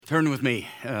Turn with me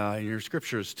in your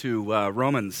scriptures to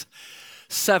Romans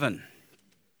 7.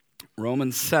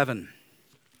 Romans 7.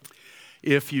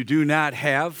 If you do not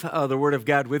have the Word of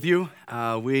God with you,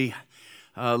 we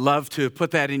love to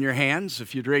put that in your hands.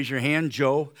 If you'd raise your hand,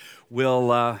 Joe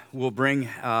will bring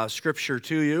Scripture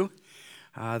to you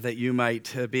that you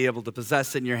might be able to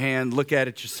possess it in your hand, look at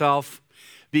it yourself,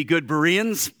 be good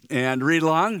Bereans, and read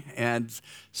along and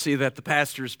see that the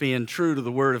pastor is being true to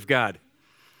the Word of God.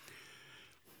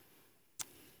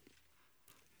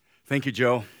 Thank you,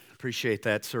 Joe. Appreciate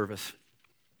that service.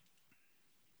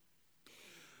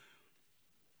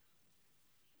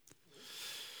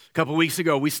 A couple weeks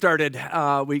ago, we started,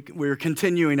 we were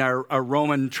continuing our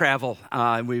Roman travel.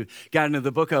 We got into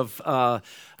the book of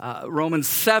Romans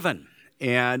 7,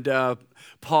 and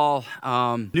Paul,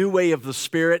 new way of the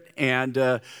Spirit,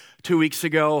 and 2 weeks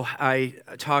ago, I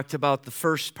talked about the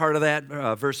first part of that,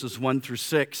 verses 1 through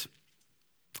 6.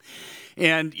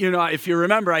 And, you know, if you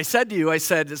remember, I said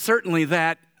certainly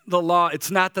that the law, it's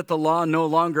not that the law no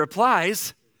longer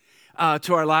applies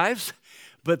to our lives,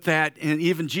 but that, and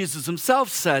even Jesus himself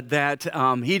said that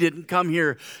he didn't come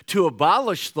here to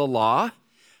abolish the law,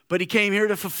 but he came here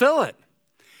to fulfill it.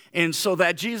 And so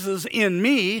that Jesus in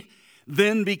me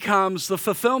then becomes the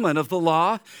fulfillment of the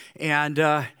law, and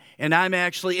I'm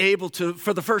actually able to,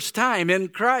 for the first time in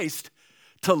Christ,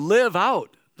 to live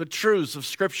out the truths of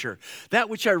Scripture. That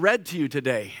which I read to you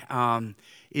today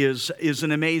is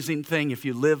an amazing thing if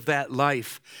you live that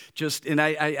life.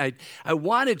 I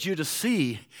wanted you to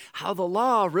see how the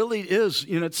law really is,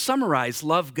 it's summarized,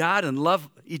 love God and love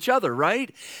each other,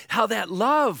 right? How that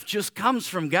love just comes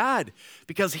from God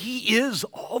because he is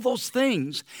all those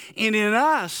things. And in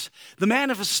us, the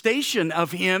manifestation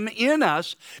of him in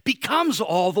us becomes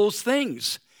all those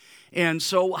things. And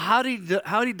so how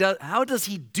does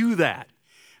he do that?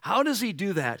 How does he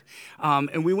do that?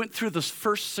 And we went through the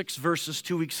first 6 verses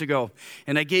 2 weeks ago,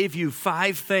 and I gave you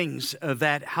 5 things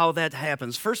how that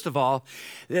happens. First of all,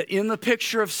 in the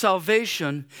picture of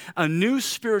salvation, a new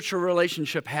spiritual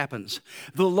relationship happens.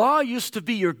 The law used to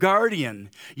be your guardian,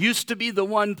 used to be the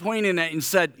one pointing at and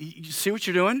said, "You see what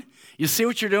you're doing? You see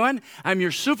what you're doing? I'm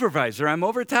your supervisor. I'm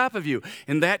over top of you."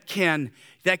 And that can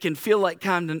feel like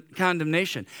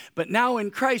condemnation. But now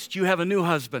in Christ, you have a new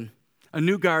husband, a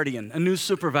new guardian, a new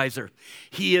supervisor.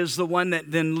 He is the one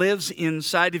that then lives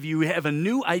inside of you. You have a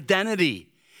new identity.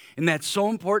 And that's so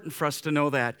important for us to know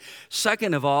that.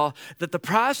 Second of all, that the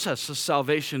process of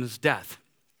salvation is death.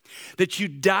 That you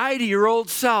die to your old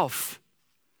self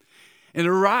and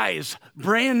arise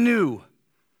brand new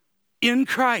in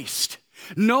Christ.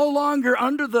 No longer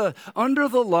under the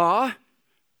law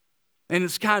and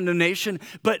its condemnation,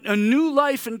 but a new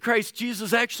life in Christ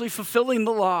Jesus, actually fulfilling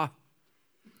the law.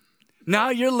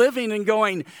 Now you're living and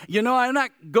going, I'm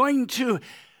not going to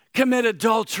commit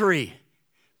adultery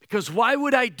because why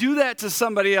would I do that to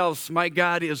somebody else? My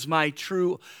God is my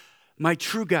true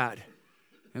God.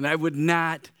 And I would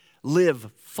not live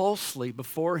falsely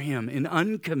before him in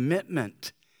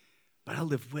uncommitment, but I'll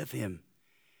live with him.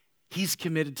 He's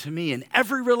committed to me. In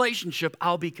every relationship,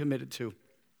 I'll be committed to.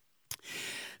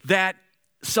 That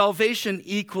salvation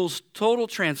equals total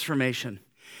transformation.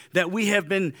 That we have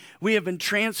been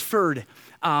transferred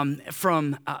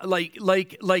from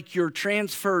like you're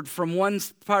transferred from one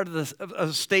part of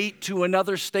the state to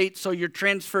another state. So you're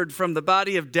transferred from the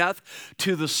body of death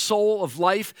to the soul of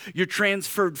life. You're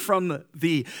transferred from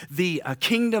the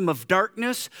kingdom of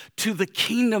darkness to the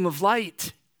kingdom of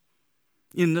light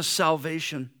in this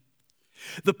salvation.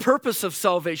 The purpose of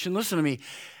salvation, listen to me,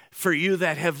 for you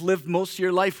that have lived most of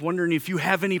your life wondering if you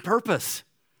have any purpose.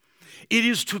 It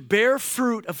is to bear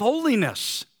fruit of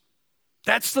holiness.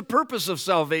 That's the purpose of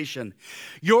salvation.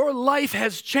 Your life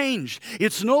has changed.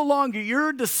 It's no longer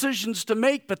your decisions to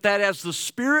make, but that as the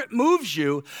Spirit moves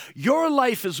you, your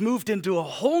life is moved into a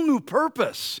whole new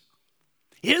purpose.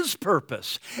 His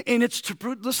purpose. And it's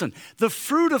the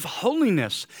fruit of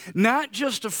holiness, not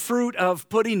just a fruit of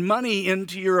putting money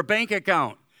into your bank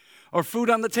account or food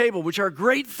on the table, which are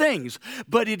great things,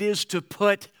 but it is to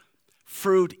put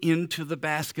fruit into the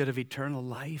basket of eternal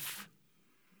life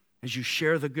as you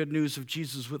share the good news of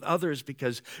Jesus with others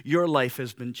because your life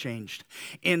has been changed.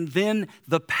 And then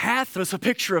the path is a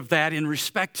picture of that in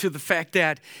respect to the fact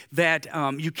that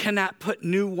you cannot put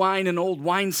new wine in old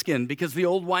wineskin because the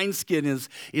old wineskin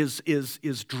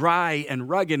is dry and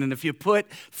rugged. And if you put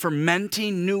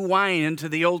fermenting new wine into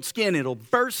the old skin, it'll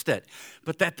burst it.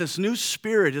 But that this new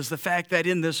spirit is the fact that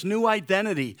in this new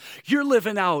identity, you're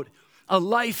living out a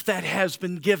life that has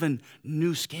been given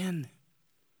new skin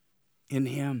in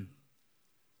him.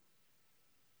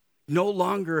 no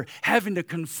longer having to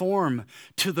conform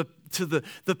to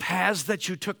the paths that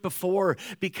you took before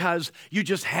because you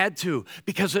just had to,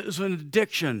 because it was an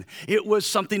addiction. It was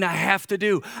something I have to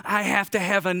do. I have to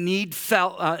have a need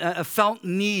a felt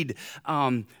need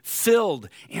filled.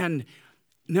 And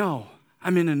no,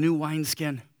 I'm in a new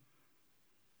wineskin.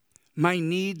 My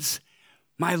needs,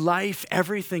 my life,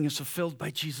 everything is fulfilled by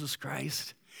Jesus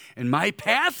Christ. And my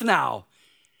path now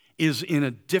is in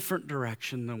a different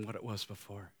direction than what it was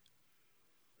before.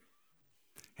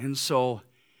 And so,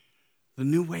 the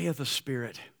new way of the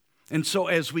Spirit. And so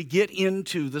as we get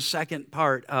into the second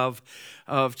part of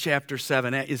chapter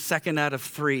 7, is second out of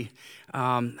 3,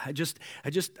 I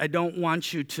don't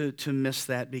want you to miss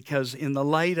that, because in the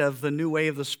light of the new way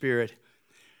of the Spirit,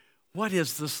 what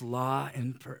is this law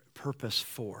and purpose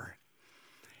for?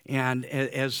 And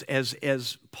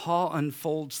as Paul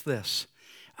unfolds this,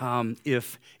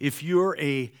 if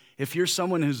you're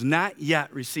someone who's not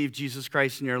yet received Jesus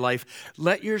Christ in your life,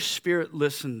 let your spirit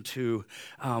listen to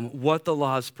what the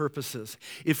law's purpose is.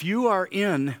 If you are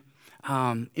in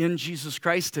Jesus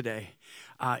Christ today,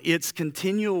 its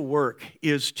continual work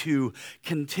is to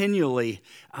continually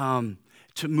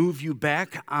to move you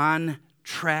back on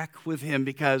track with Him,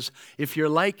 because if you're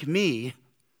like me,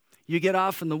 you get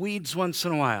off in the weeds once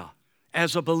in a while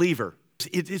as a believer.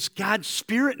 It's God's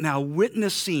Spirit now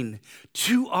witnessing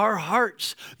to our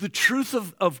hearts the truth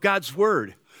of God's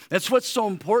Word. That's what's so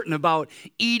important about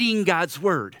eating God's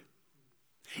Word,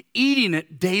 eating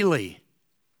it daily.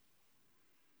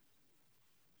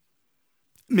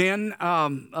 Men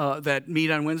that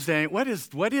meet on Wednesday, what is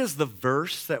the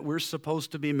verse that we're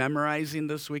supposed to be memorizing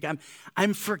this week?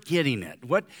 I'm forgetting it.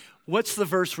 What's the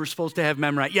verse we're supposed to have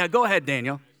memorized? Yeah, go ahead,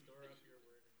 Daniel.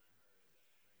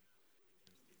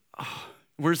 Oh,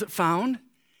 where's it found?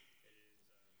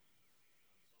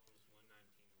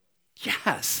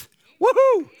 Yes.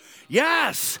 Woohoo!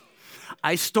 Yes.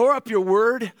 I store up your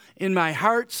word in my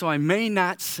heart so I may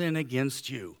not sin against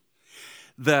you.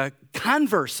 The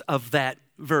converse of that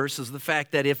verse is the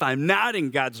fact that if I'm not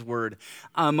in God's word,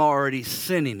 I'm already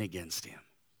sinning against Him.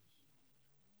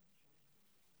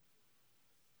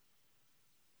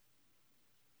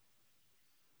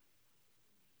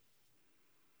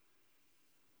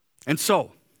 And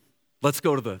so, let's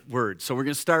go to the word. So we're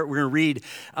going to read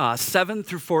 7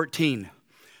 through 14.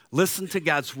 Listen to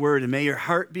God's word, and may your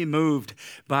heart be moved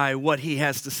by what He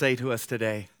has to say to us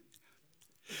today.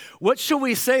 What shall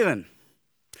we say then?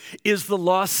 Is the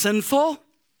law sinful?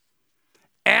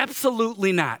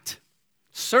 Absolutely not.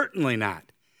 Certainly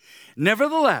not.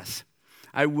 Nevertheless,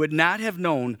 I would not have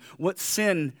known what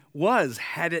sin was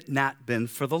had it not been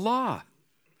for the law.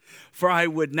 For I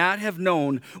would not have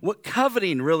known what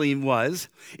coveting really was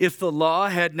if the law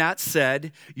had not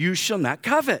said, you shall not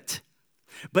covet.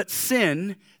 But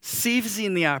sin,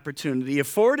 seizing the opportunity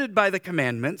afforded by the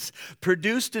commandments,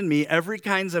 produced in me every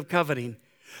kind of coveting.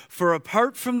 For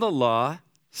apart from the law,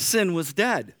 sin was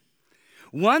dead.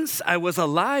 Once I was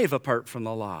alive apart from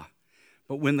the law,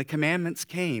 but when the commandments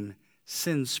came,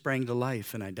 sin sprang to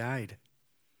life and I died.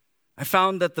 I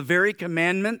found that the very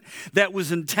commandment that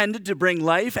was intended to bring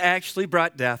life actually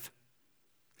brought death.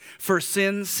 For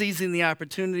sin, seizing the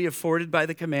opportunity afforded by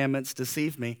the commandments,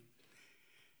 deceived me,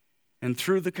 and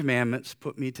through the commandments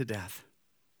put me to death.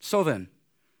 So then,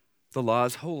 the law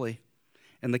is holy,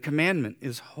 and the commandment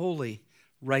is holy,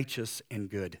 righteous, and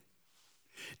good.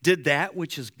 Did that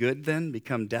which is good then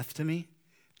become death to me?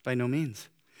 By no means.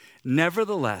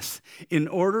 Nevertheless, in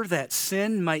order that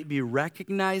sin might be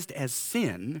recognized as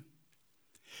sin,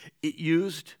 it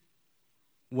used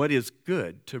what is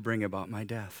good to bring about my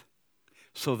death,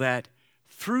 so that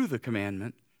through the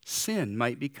commandment, sin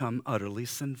might become utterly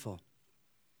sinful.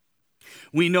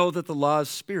 We know that the law is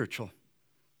spiritual,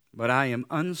 but I am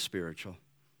unspiritual,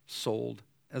 sold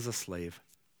as a slave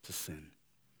to sin.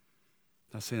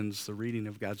 Thus ends the reading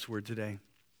of God's word today.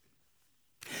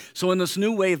 So in this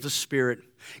new way of the Spirit,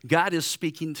 God is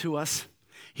speaking to us.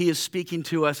 He is speaking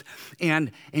to us, and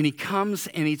He comes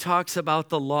and He talks about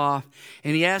the law,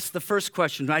 and He asks the first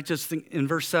question, I just think in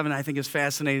verse 7, I think is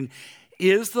fascinating.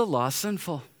 Is the law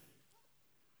sinful?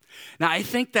 Now, I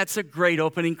think that's a great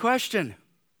opening question,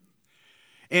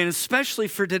 and especially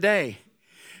for today,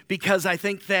 because I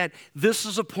think that this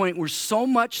is a point where so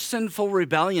much sinful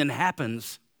rebellion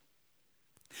happens.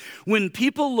 When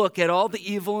people look at all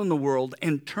the evil in the world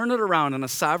and turn it around on a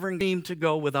sovereign deem to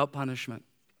go without punishment.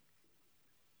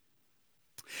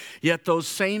 Yet those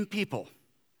same people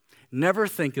never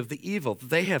think of the evil that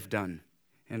they have done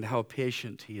and how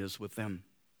patient He is with them.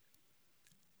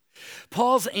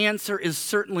 Paul's answer is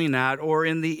certainly not, or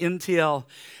in the NTL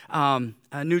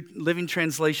New Living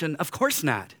Translation, of course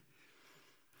not.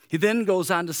 He then goes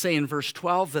on to say in verse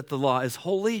 12 that the law is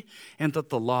holy and that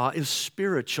the law is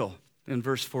spiritual in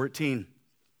verse 14.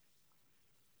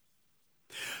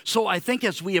 So I think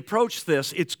as we approach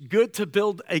this, it's good to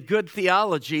build a good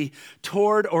theology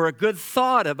toward or a good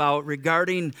thought about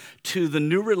regarding to the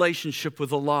new relationship with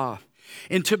the law.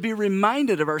 And to be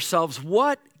reminded of ourselves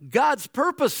what God's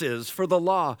purpose is for the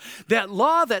law. That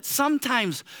law that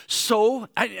sometimes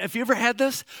have you ever had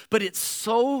this? But it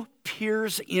so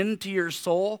peers into your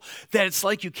soul that it's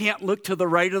like you can't look to the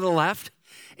right or the left.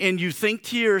 And you think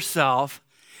to yourself,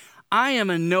 I am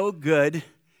a no good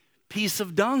piece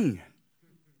of dung.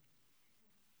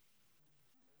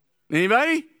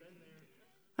 Anybody?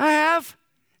 I have.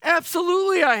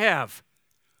 Absolutely I have.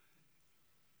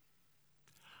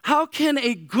 How can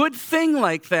a good thing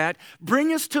like that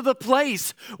bring us to the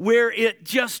place where it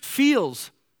just feels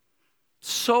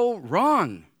so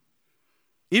wrong?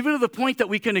 Even to the point that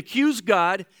we can accuse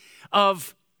God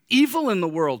of evil in the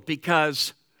world,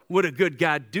 because would a good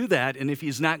God do that? And if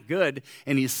he's not good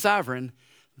and he's sovereign,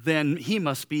 then he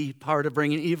must be part of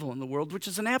bringing evil in the world, which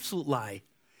is an absolute lie.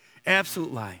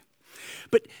 Absolute lie.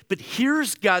 But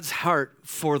here's God's heart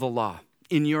for the law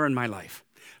in your and my life.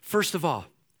 First of all,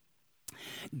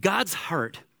 God's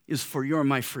heart is for your and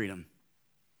my freedom.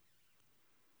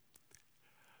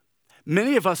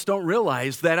 Many of us don't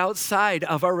realize that outside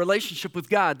of our relationship with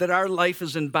God, that our life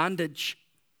is in bondage.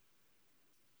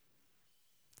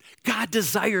 God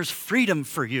desires freedom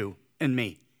for you and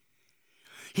me.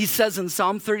 He says in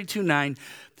Psalm 32:9,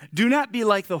 do not be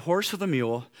like the horse or the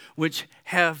mule, which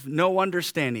have no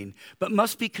understanding, but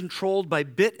must be controlled by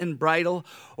bit and bridle,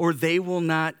 or they will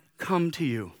not come to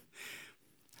you.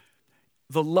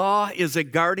 The law is a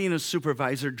guardian, a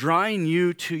supervisor, drawing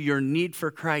you to your need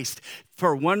for Christ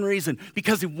for one reason,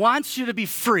 because he wants you to be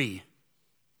free.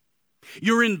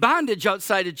 You're in bondage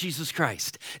outside of Jesus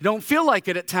Christ. You don't feel like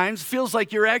it at times. It feels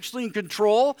like you're actually in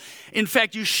control. In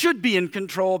fact, you should be in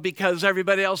control because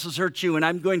everybody else has hurt you, and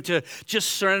I'm going to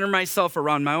just surrender myself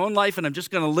around my own life, and I'm just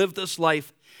going to live this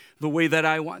life the way that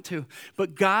I want to.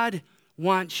 But God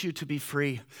wants you to be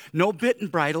free. No bit and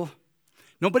bridle.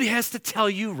 Nobody has to tell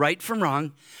you right from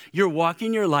wrong. You're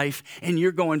walking your life, and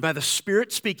you're going by the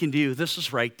Spirit speaking to you. This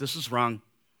is right. This is wrong.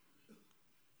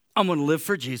 I'm going to live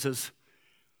for Jesus.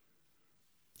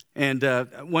 And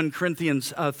 1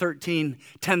 Corinthians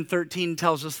 10:13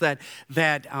 tells us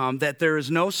that there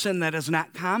is no sin that is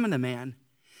not common to man,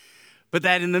 but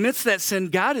that in the midst of that sin,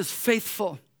 God is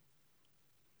faithful,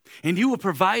 and he will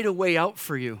provide a way out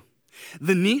for you.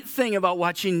 The neat thing about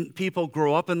watching people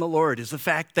grow up in the Lord is the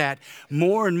fact that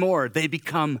more and more they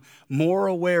become more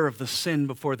aware of the sin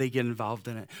before they get involved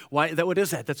in it. Why? What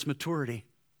is that? That's maturity.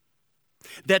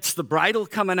 That's the bridle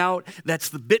coming out. That's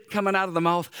the bit coming out of the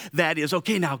mouth. That is,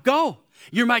 okay, now go.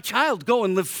 You're my child. Go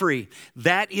and live free.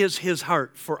 That is his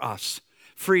heart for us,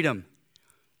 freedom.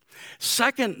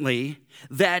 Secondly,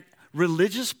 that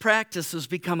religious practices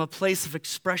become a place of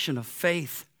expression of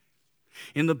faith.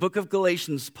 In the book of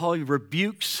Galatians, Paul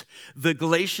rebukes the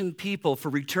Galatian people for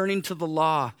returning to the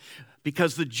law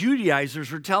because the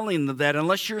Judaizers were telling them that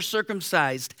unless you're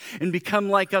circumcised and become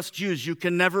like us Jews, you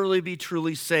can never really be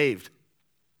truly saved.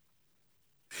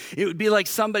 It would be like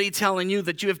somebody telling you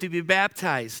that you have to be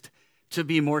baptized to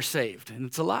be more saved, and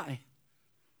it's a lie.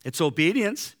 It's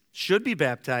obedience, should be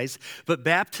baptized, but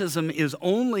baptism is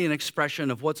only an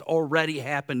expression of what's already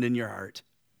happened in your heart.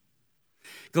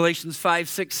 Galatians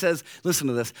 5:6 says, listen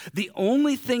to this, the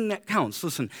only thing that counts,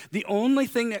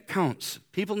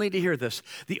 people need to hear this,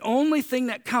 the only thing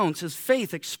that counts is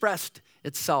faith expressed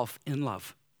itself in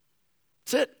love.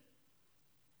 That's it.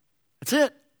 That's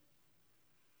it.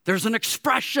 There's an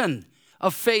expression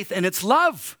of faith, and it's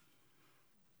love.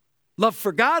 Love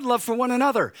for God, love for one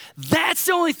another. That's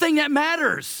the only thing that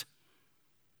matters.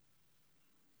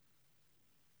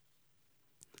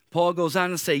 Paul goes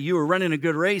on to say, you are running a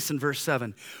good race in verse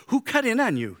 7. Who cut in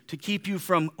on you to keep you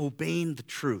from obeying the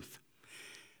truth?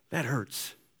 That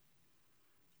hurts.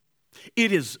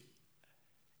 It is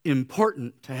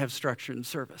important to have structure in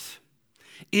service.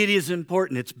 It is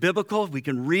important. It's biblical. We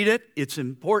can read it. It's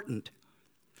important.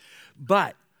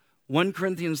 But 1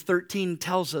 Corinthians 13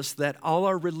 tells us that all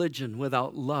our religion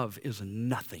without love is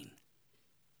nothing.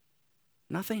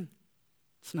 Nothing.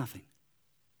 It's nothing.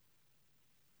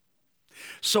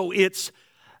 So it's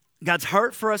God's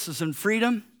heart for us is in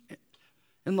freedom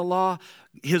in the law.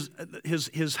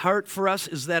 His heart for us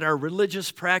is that our religious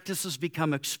practices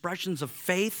become expressions of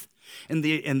faith and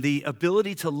the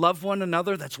ability to love one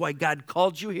another. That's why God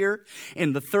called you here.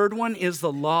 And the third one is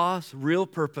the law's real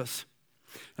purpose.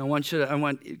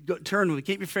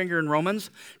 Keep your finger in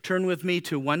Romans. Turn with me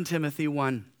to 1 Timothy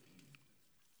 1.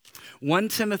 1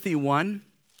 Timothy 1.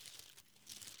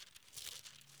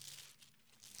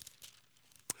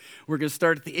 We're going to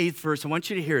start at the 8th verse. I want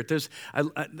you to hear it.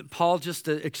 Paul just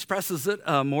expresses it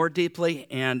more deeply,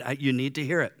 and you need to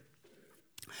hear it.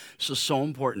 This is so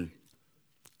important.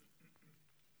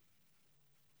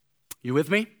 You with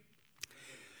me?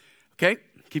 Okay,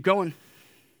 keep going.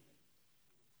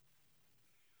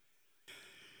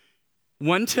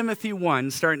 1 Timothy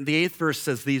 1, starting the 8th verse,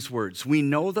 says these words: "We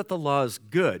know that the law is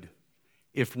good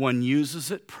if one uses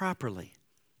it properly."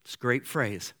 It's a great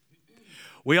phrase.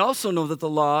 "We also know that the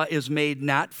law is made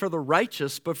not for the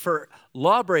righteous, but for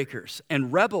lawbreakers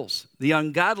and rebels, the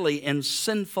ungodly and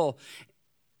sinful,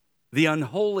 the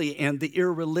unholy and the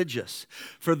irreligious,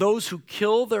 for those who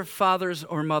kill their fathers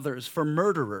or mothers, for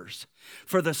murderers,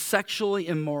 for the sexually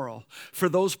immoral, for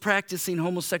those practicing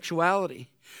homosexuality,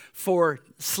 for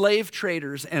slave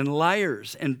traders and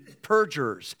liars and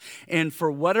perjurers, and for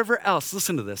whatever else,"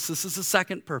 listen to this, this is the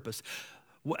second purpose,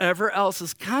 "whatever else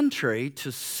is contrary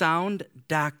to sound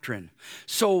doctrine."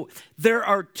 So there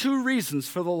are two reasons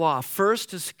for the law.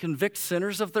 First is to convict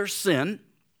sinners of their sin.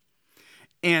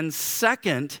 And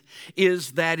second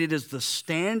is that it is the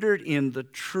standard in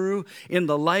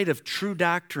the light of true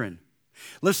doctrine.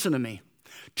 Listen to me.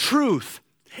 Truth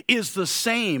is the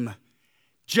same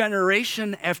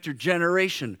generation after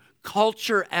generation,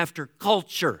 culture after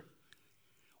culture.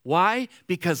 Why?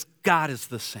 Because God is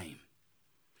the same.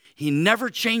 He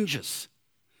never changes.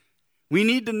 We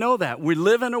need to know that. We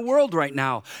live in a world right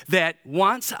now that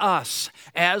wants us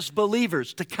as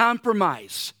believers to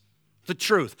compromise the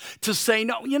truth, to say,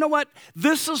 no, you know what?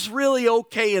 This is really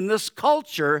okay in this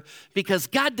culture because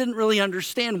God didn't really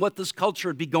understand what this culture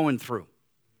would be going through.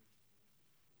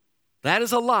 That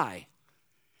is a lie.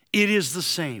 It is the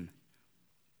same.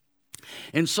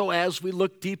 And so as we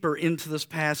look deeper into this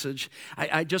passage,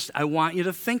 I want you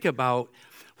to think about,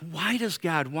 why does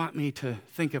God want me to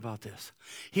think about this?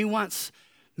 He wants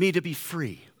me to be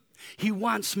free. He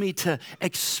wants me to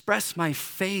express my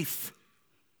faith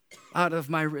out of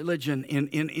my religion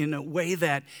in a way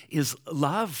that is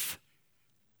love.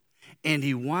 And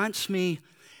he wants me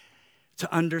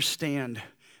to understand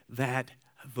that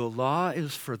the law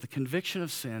is for the conviction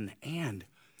of sin, and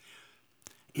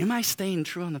am I staying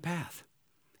true on the path?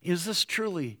 Is this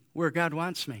truly where God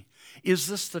wants me? Is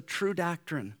this the true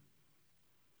doctrine?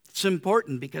 It's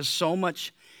important because so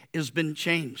much has been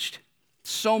changed.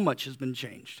 So much has been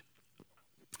changed.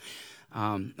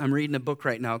 I'm reading a book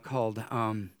right now called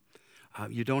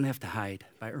You Don't Have to Hide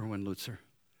by Erwin Lutzer.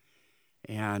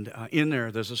 And in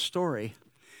there's a story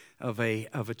of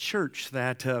a church,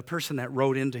 that person that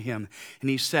wrote into him. And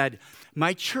he said,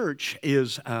 my church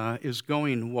is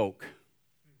going woke.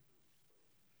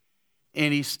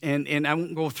 And I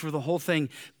won't go through the whole thing,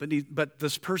 but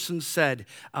this person said,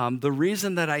 the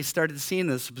reason that I started seeing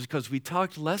this was because we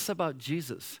talked less about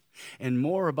Jesus and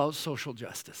more about social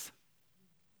justice.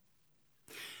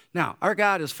 Now, our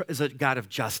God is a God of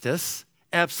justice,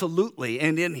 absolutely,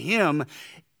 and in him,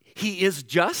 he is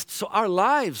just, so our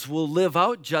lives will live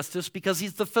out justice because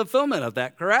he's the fulfillment of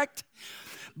that, correct?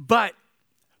 But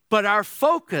our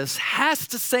focus has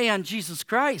to stay on Jesus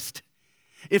Christ.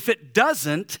 If it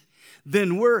doesn't,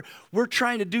 then we're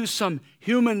trying to do some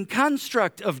human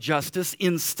construct of justice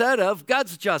instead of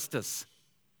God's justice.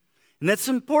 And that's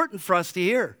important for us to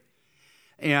hear.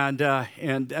 And I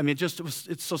mean,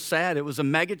 it's so sad. It was a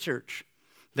megachurch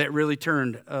that really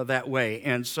turned that way.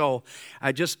 And so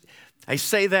I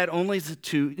say that only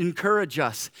to encourage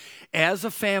us. As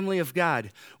a family of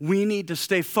God, we need to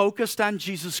stay focused on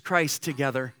Jesus Christ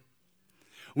together.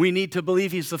 We need to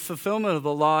believe he's the fulfillment of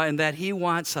the law and that he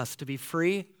wants us to be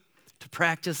free, to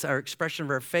practice our expression of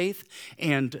our faith,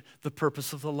 and the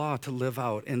purpose of the law to live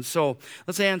out. And so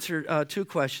let's answer two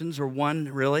questions, or one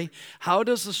really. How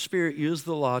does the Spirit use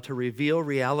the law to reveal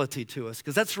reality to us?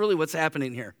 Because that's really what's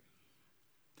happening here.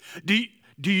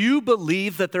 Do you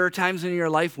believe that there are times in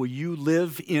your life where you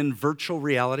live in virtual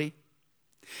reality?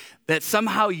 That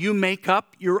somehow you make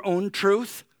up your own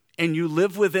truth and you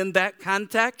live within that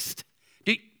context?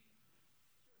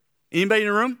 Anybody in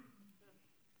the room?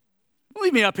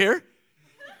 Leave me up here.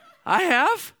 I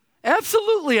have.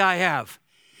 Absolutely I have.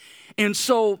 And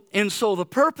so the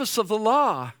purpose of the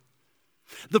law,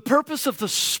 the purpose of the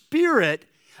Spirit,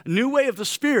 a new way of the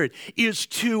Spirit, is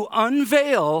to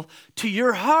unveil to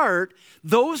your heart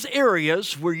those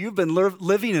areas where you've been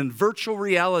living in virtual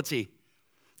reality.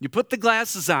 You put the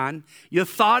glasses on, you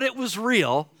thought it was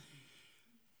real,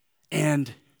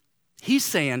 and he's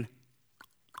saying,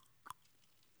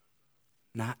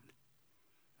 not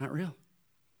real,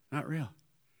 not real,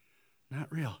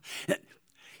 not real.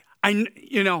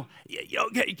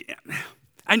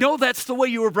 I know that's the way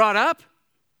you were brought up.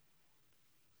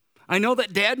 I know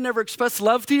that dad never expressed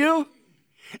love to you,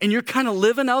 and you're kind of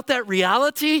living out that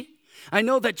reality. I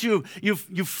know that you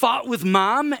fought with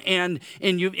mom and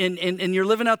you're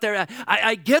living out there.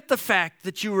 I get the fact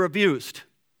that you were abused.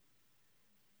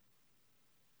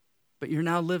 But you're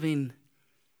now living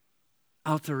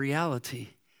out the reality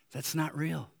that's not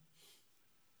real.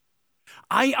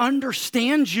 I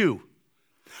understand you.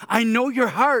 I know your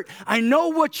heart. I know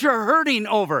what you're hurting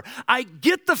over. I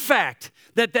get the fact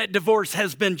that divorce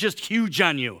has been just huge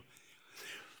on you.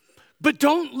 But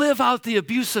don't live out the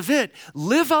abuse of it.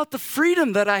 Live out the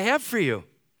freedom that I have for you.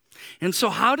 And so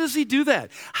how does he do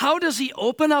that? How does he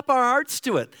open up our hearts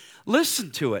to it? Listen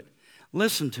to it.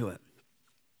 Listen to it.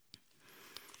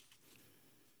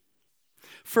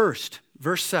 First,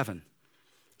 verse 7.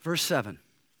 Verse 7.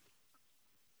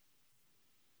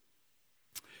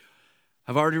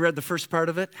 I've already read the first part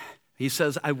of it. He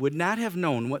says, I would not have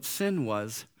known what sin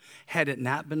was had it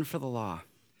not been for the law.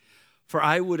 For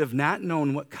I would have not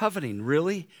known what coveting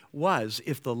really was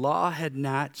if the law had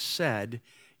not said,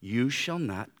 you shall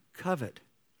not covet.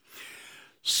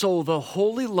 So the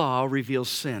holy law reveals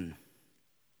sin.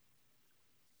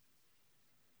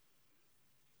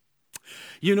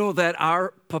 You know that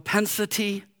our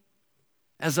propensity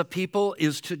as a people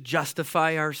is to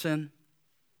justify our sin.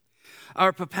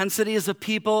 Our propensity as a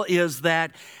people is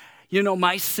that,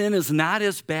 my sin is not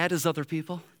as bad as other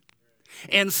people.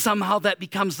 And somehow that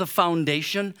becomes the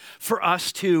foundation for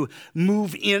us to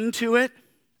move into it.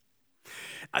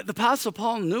 The Apostle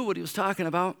Paul knew what he was talking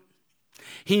about.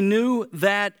 He knew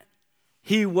that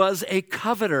he was a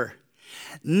coveter.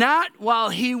 Not while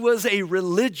he was a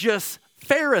religious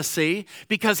Pharisee,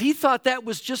 because he thought that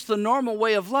was just the normal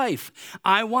way of life.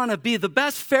 I want to be the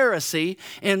best Pharisee,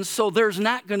 and so there's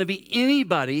not going to be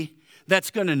anybody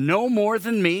that's going to know more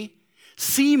than me,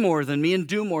 see more than me, and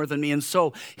do more than me. And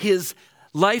so his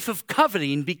life of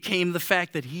coveting became the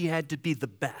fact that he had to be the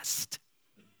best.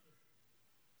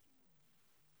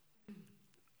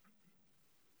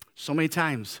 So many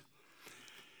times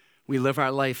we live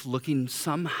our life looking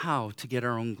somehow to get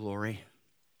our own glory.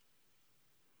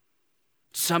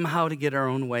 Somehow to get our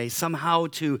own way, somehow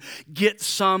to get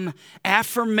some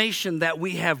affirmation that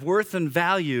we have worth and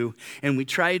value, and we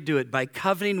try to do it by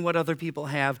coveting what other people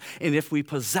have, and if we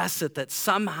possess it, that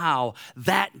somehow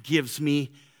that gives me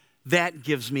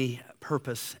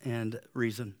purpose and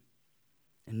reason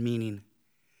and meaning.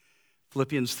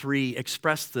 Philippians 3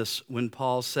 expressed this when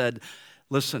Paul said,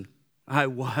 listen, I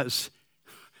was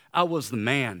the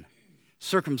man,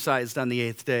 circumcised on the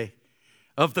 8th day,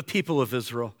 of the people of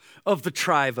Israel, of the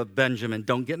tribe of Benjamin.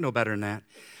 Don't get no better than that.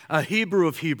 A Hebrew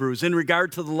of Hebrews. In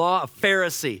regard to the law, a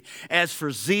Pharisee. As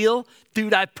for zeal,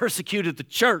 dude, I persecuted the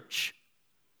church.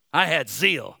 I had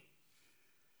zeal.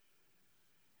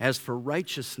 As for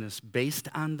righteousness based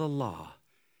on the law,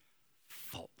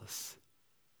 faultless.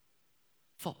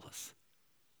 Faultless.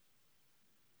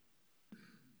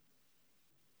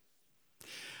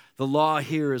 The law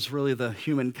here is really the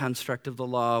human construct of the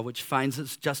law, which finds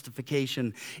its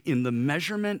justification in the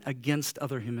measurement against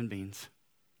other human beings.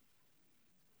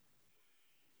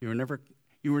 You were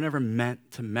never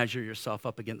meant to measure yourself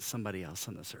up against somebody else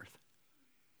on this earth.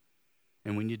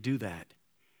 And when you do that,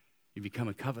 you become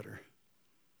a coveter.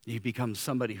 You become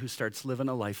somebody who starts living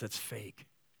a life that's fake.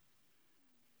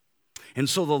 And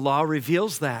so the law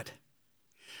reveals that.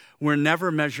 We're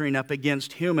never measuring up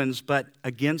against humans, but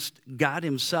against God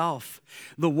himself.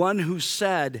 The one who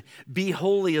said, be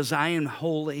holy as I am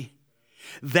holy.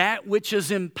 That which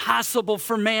is impossible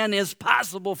for man is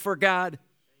possible for God.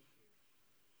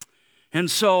 And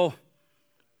so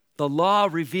the law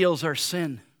reveals our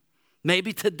sin.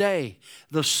 Maybe today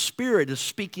the Spirit is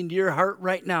speaking to your heart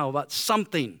right now about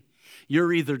something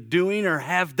you're either doing or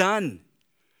have done.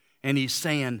 And he's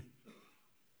saying,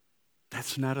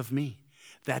 that's not of me.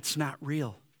 That's not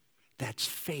real. That's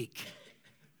fake.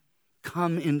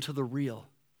 Come into the real.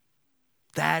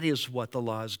 That is what the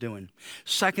law is doing.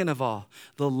 Second of all,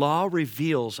 the law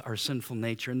reveals our sinful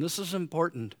nature, and this is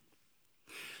important.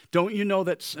 Don't you know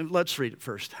that, let's read it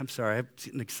first. I'm sorry, I'm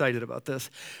getting excited about this.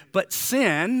 But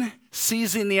sin,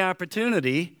 seizing the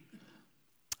opportunity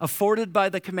afforded by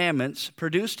the commandments,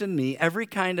 produced in me every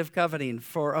kind of coveting,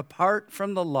 for apart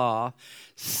from the law,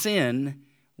 sin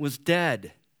was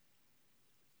dead.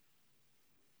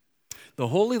 The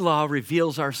holy law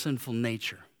reveals our sinful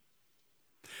nature.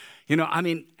 Let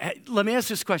me ask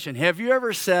this question. Have you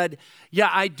ever said, yeah,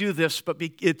 I do this, but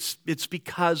it's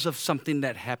because of something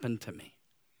that happened to me?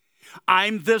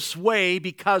 I'm this way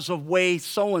because of way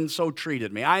so-and-so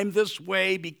treated me. I'm this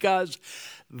way because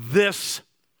this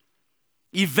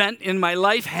event in my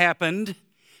life happened,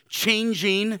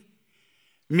 changing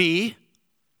me,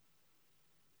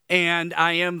 and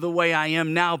I am the way I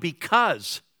am now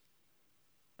because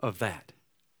of that.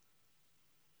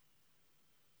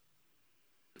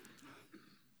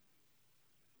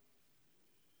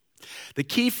 The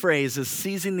key phrase is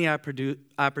seizing the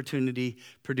opportunity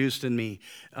produced in me.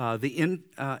 The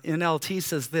NLT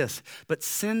says this, but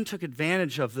sin took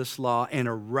advantage of this law and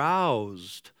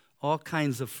aroused all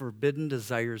kinds of forbidden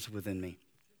desires within me.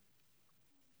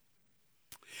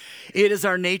 It is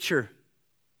our nature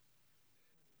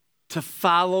to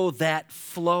follow that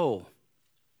flow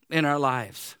in our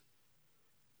lives.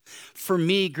 For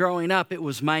me, growing up, it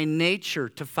was my nature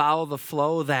to follow the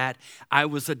flow that I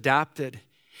was adopted.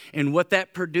 And what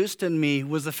that produced in me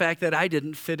was the fact that I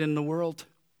didn't fit in the world.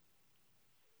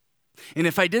 And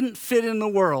if I didn't fit in the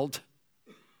world,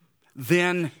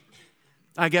 then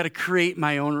I got to create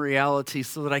my own reality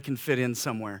so that I can fit in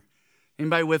somewhere.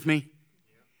 Anybody with me?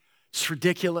 It's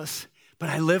ridiculous, but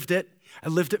I lived it. I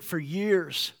lived it for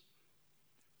years.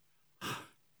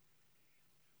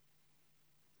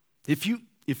 If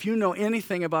you know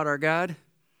anything about our God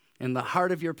and the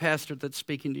heart of your pastor that's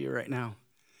speaking to you right now,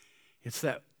 it's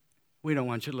that we don't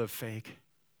want you to live fake.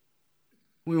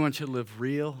 We want you to live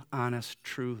real, honest,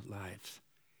 true lives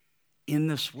in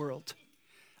this world.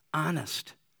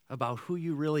 Honest about who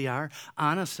you really are,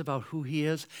 honest about who He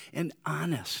is, and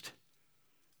honest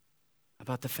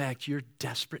about the fact you're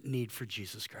desperate need for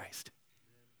Jesus Christ.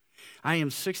 I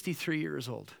am 63 years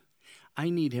old. I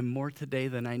need Him more today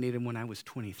than I need Him when I was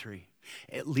 23.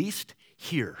 At least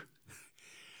here.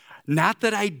 Not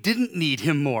that I didn't need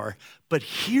Him more, but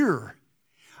here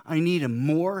I need Him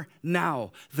more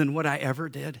now than what I ever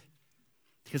did.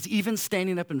 Because even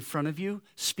standing up in front of you,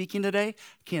 speaking today,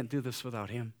 I can't do this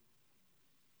without Him.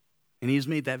 And He's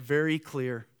made that very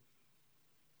clear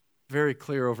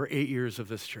over 8 years of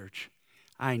this church.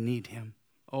 I need Him.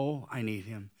 Oh, I need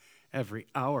Him. Every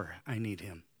hour I need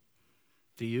Him.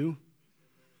 Do you?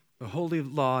 The holy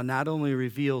law not only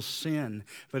reveals sin,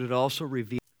 but it also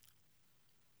reveals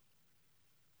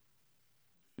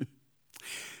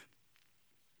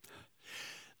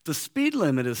the speed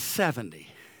limit is 70.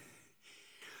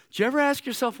 Did you ever ask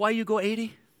yourself why you go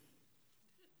 80?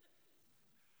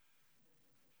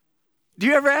 Do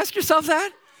you ever ask yourself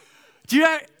that? You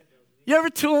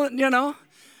ever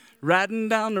riding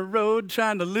down the road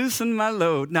trying to loosen my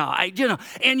load? No,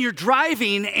 and you're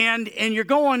driving and you're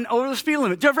going over the speed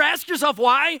limit. Do you ever ask yourself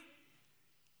why?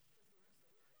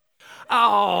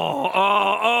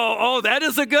 Oh, that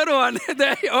is a good one.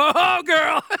 Oh,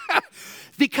 girl.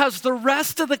 Because the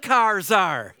rest of the cars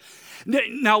are.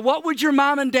 Now, what would your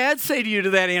mom and dad say to you to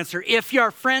that answer? If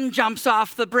your friend jumps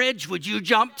off the bridge, would you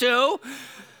jump too?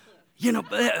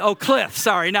 Cliff,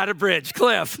 sorry, not a bridge,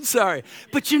 Cliff, sorry.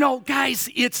 But guys,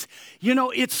 it's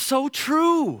so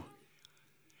true.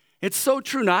 It's so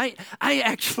true. Now, I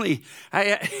actually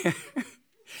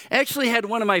had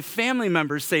one of my family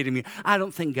members say to me, I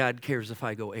don't think God cares if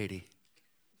I go 80.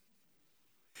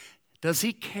 Does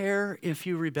He care if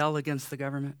you rebel against the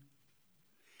government?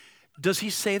 Does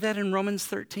He say that in Romans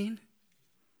 13?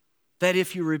 That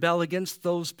if you rebel against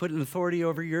those put in authority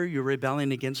over you, you're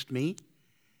rebelling against me?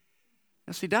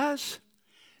 Yes, He does.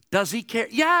 Does He care?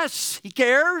 Yes, He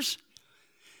cares.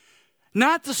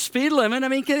 Not the speed limit. I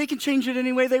mean, they can change it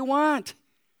any way they want.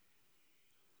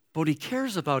 But what He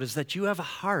cares about is that you have a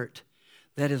heart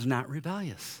that is not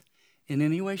rebellious in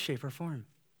any way, shape, or form.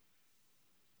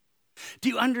 Do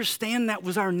you understand that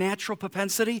was our natural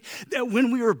propensity? That when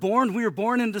we were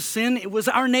born into sin. It was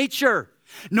our nature.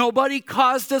 Nobody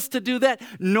caused us to do that.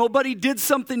 Nobody did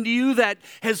something to you that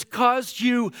has caused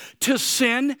you to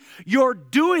sin. You're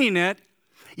doing it.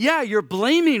 Yeah, you're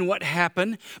blaming what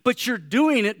happened, but you're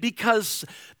doing it because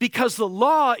the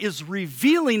law is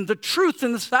revealing the truth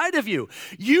inside of you.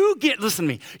 Listen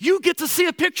to me, you get to see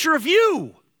a picture of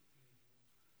you.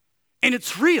 And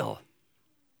it's real.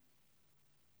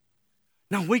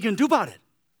 Now, what are you going to do about it?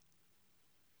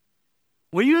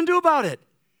 What are you going to do about it?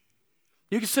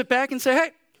 You can sit back and say,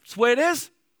 hey, it's the way it is.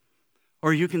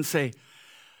 Or you can say,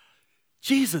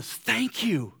 Jesus, thank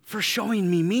you for showing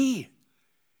me.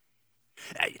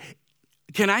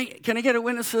 Can I get a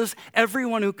witness to this?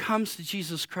 Everyone who comes to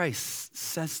Jesus Christ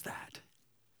says that.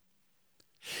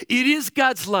 It is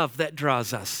God's love that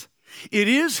draws us. It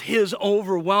is His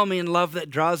overwhelming love that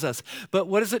draws us. But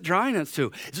what is it drawing us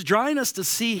to? It's drawing us to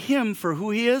see Him for who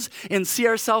He is and see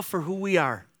ourselves for who we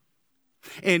are.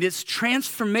 And it's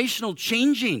transformational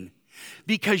changing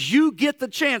because you get the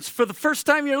chance for the first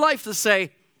time in your life to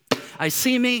say, I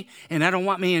see me and I don't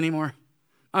want me anymore.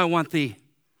 I want Thee.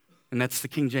 And that's the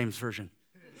King James Version.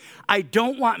 I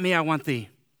don't want me, I want Thee.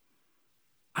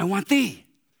 I want thee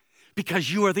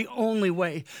because you are the only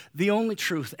way, the only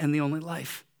truth, and the only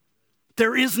life.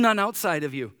 There is none outside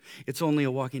of you. It's only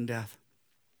a walking death.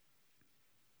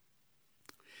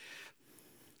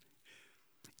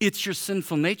 It's your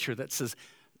sinful nature that says,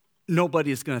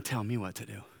 nobody is going to tell me what to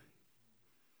do.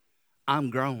 I'm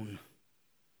grown.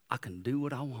 I can do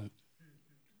what I want.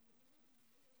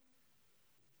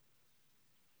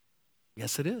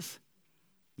 Yes, it is.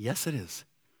 Yes, it is.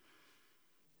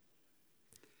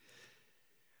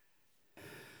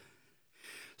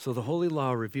 So the Holy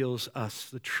Law reveals us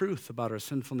the truth about our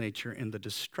sinful nature and the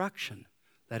destruction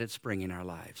that it's bringing our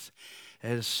lives.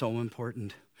 It is so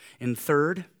important. And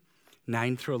third,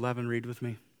 9 through 11, read with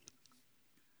me.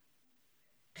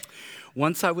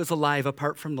 Once I was alive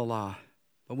apart from the law,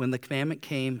 but when the commandment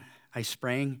came,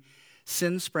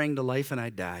 sin sprang to life and I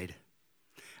died.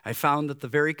 I found that the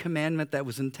very commandment that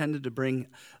was intended to bring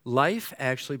life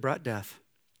actually brought death.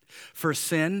 For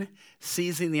sin,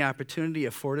 seizing the opportunity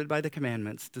afforded by the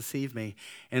commandments, deceived me,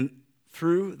 and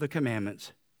through the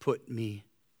commandments, put me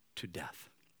to death.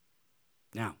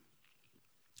 Now,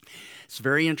 it's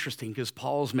very interesting because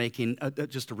Paul's making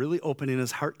just a really opening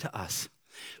his heart to us.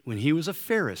 When he was a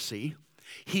Pharisee,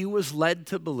 he was led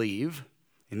to believe,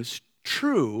 and it's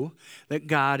true, that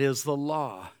God is the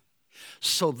law.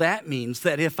 So that means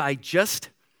that if I just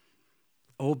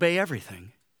obey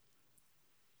everything,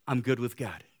 I'm good with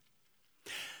God.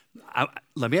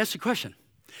 Let me ask you a question.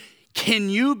 Can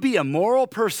you be a moral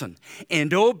person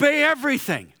and obey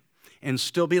everything and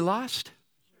still be lost?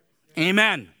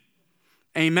 Amen.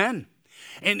 Amen.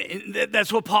 And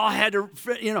that's what Paul had to,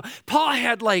 Paul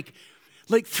had like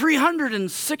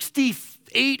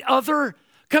 368 other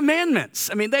commandments.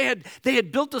 I mean, they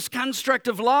had built this construct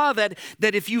of law that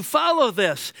if you follow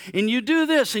this and you do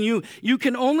this and you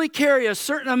can only carry a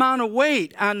certain amount of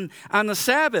weight on the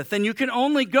Sabbath and you can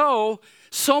only go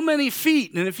so many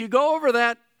feet. And if you go over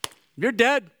that, you're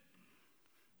dead.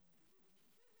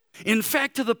 In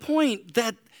fact, to the point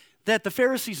that the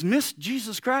Pharisees missed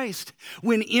Jesus Christ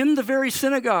when in the very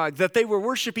synagogue that they were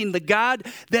worshiping the God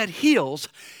that heals,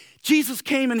 Jesus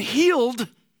came and healed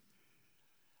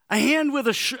a man with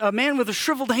a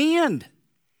shriveled hand.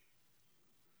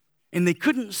 And they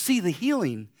couldn't see the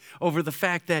healing over the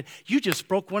fact that you just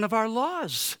broke one of our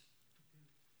laws.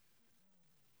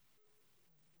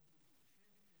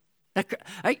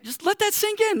 Just let that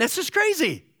sink in. That's just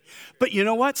crazy. But you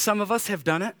know what? Some of us have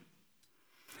done it.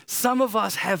 Some of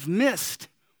us have missed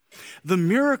the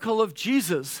miracle of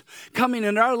Jesus coming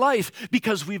in our life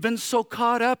because we've been so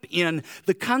caught up in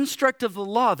the construct of the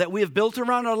law that we have built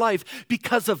around our life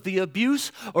because of the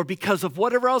abuse or because of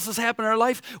whatever else has happened in our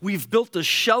life. We've built a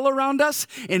shell around us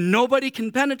and nobody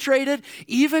can penetrate it.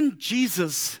 Even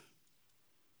Jesus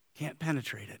can't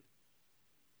penetrate it.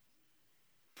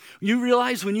 You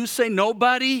realize when you say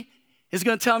nobody is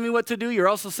going to tell me what to do, you're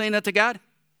also saying that to God?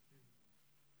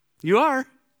 You are.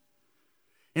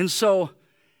 And so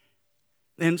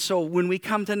when we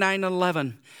come to 9 and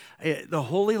 11, the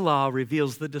Holy Law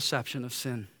reveals the deception of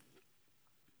sin.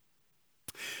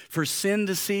 For sin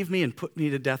deceived me and put me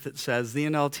to death, it says. The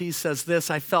NLT says this,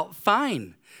 I felt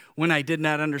fine when I did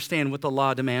not understand what the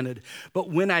law demanded. But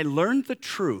when I learned the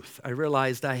truth, I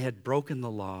realized I had broken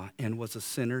the law and was a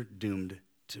sinner doomed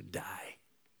to die.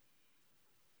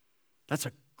 That's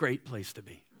a great place to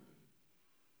be.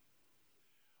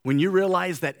 When you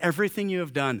realize that everything you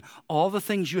have done, all the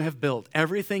things you have built,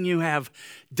 everything you have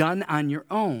done on your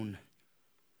own,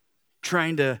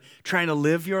 trying to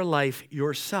live your life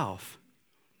yourself,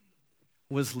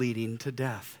 was leading to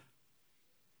death.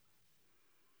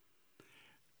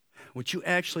 What you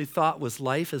actually thought was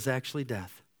life is actually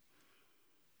death.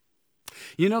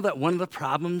 You know that one of the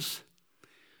problems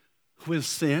with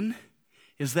sin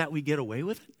is that we get away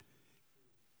with it?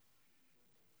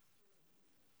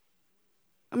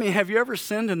 I mean, have you ever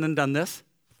sinned and then done this?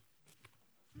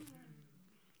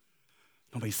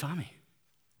 Nobody saw me.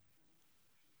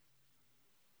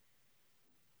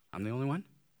 I'm the only one?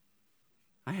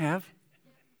 I have.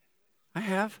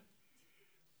 I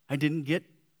didn't get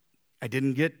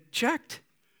checked.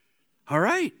 All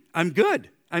right, I'm good.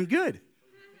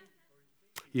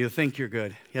 You think you're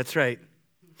good. That's right.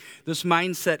 This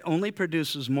mindset only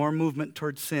produces more movement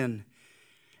towards sin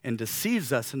and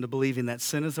deceives us into believing that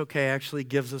sin is okay, actually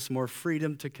gives us more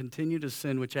freedom to continue to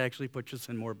sin, which actually puts us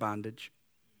in more bondage.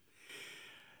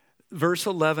 Verse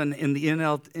 11 in the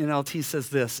NLT says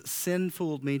this, sin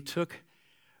fooled me, took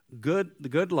the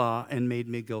good law, and made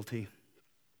me guilty.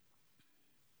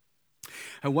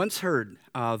 I once heard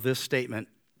this statement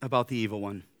about the evil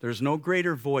one. There's no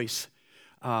greater voice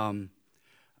than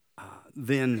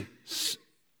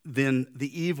than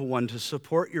the evil one to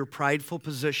support your prideful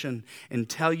position and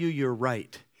tell you you're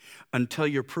right until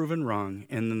you're proven wrong,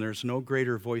 and then there's no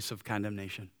greater voice of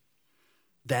condemnation.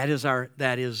 That is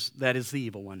the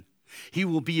evil one. He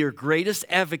will be your greatest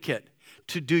advocate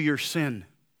to do your sin.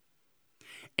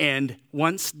 And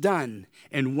once done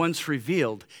and once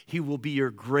revealed, he will be your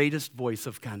greatest voice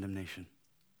of condemnation.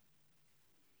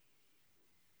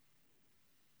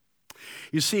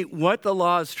 You see, what the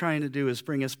law is trying to do is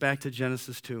bring us back to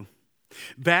Genesis 2.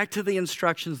 Back to the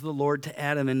instructions of the Lord to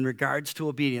Adam in regards to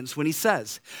obedience. When he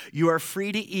says, you are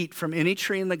free to eat from any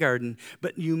tree in the garden,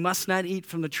 but you must not eat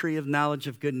from the tree of knowledge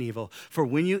of good and evil, for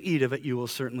when you eat of it, you will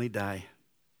certainly die.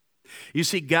 You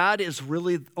see, God is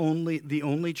really the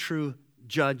only true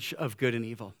judge of good and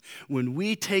evil. When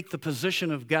we take the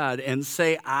position of God and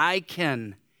say, I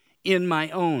can, in my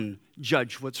own,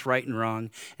 judge what's right and wrong,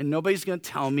 and nobody's going to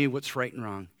tell me what's right and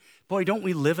wrong. Boy, don't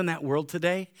we live in that world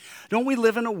today? Don't we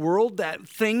live in a world that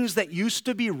things that used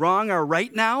to be wrong are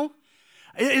right now?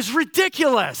 It is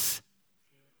ridiculous.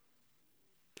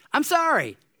 I'm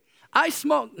sorry. I'm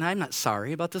not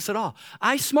sorry about this at all.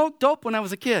 I smoked dope when I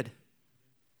was a kid.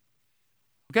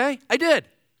 Okay? I did.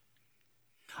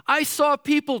 I saw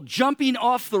people jumping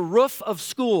off the roof of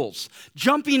schools,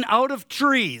 jumping out of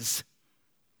trees.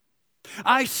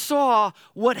 I saw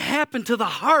what happened to the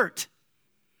heart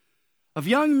of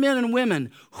young men and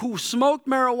women who smoked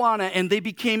marijuana and they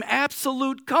became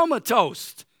absolute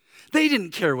comatose. They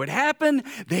didn't care what happened.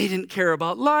 They didn't care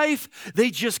about life. They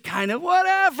just kind of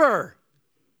whatever.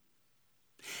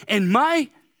 And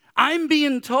I'm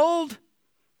being told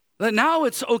that now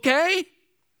it's okay.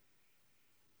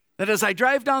 That as I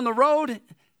drive down the road,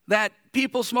 that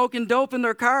people smoking dope in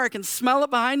their car, I can smell it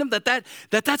behind them,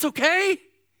 that's okay.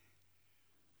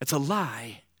 It's a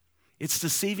lie. It's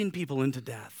deceiving people into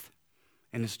death.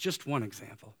 And it's just one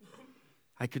example.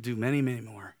 I could do many, many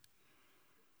more.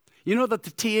 You know that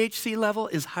the THC level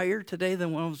is higher today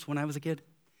than when I was a kid?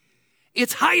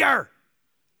 It's higher.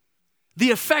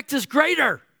 The effect is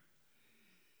greater.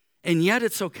 And yet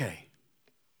it's okay.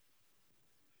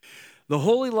 The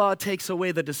holy law takes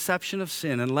away the deception of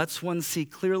sin and lets one see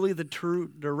clearly the true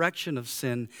direction of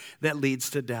sin that leads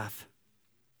to death.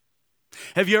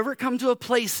 Have you ever come to a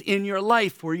place in your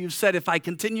life where you've said, if I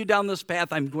continue down this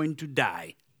path, I'm going to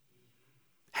die?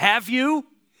 Have you?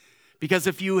 Because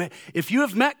if you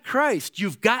have met Christ,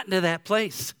 you've gotten to that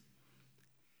place.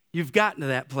 You've gotten to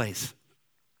that place.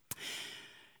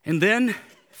 And then,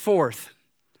 fourth,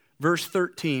 verse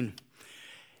 13.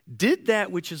 Did that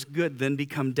which is good then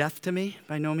become death to me?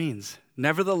 By no means.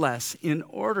 Nevertheless, in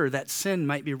order that sin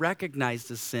might be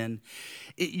recognized as sin,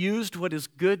 it used what is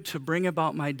good to bring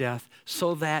about my death,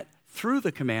 so that through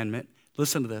the commandment,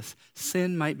 listen to this,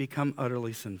 sin might become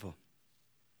utterly sinful.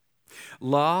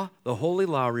 The holy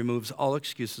law removes all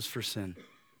excuses for sin.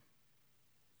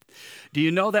 Do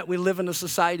you know that we live in a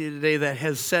society today that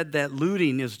has said that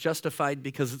looting is justified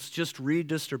because it's just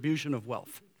redistribution of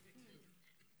wealth?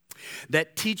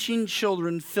 That teaching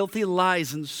children filthy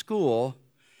lies in school,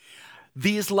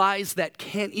 these lies that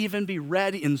can't even be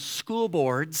read in school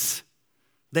boards,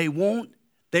 they won't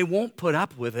put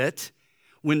up with it.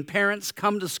 When parents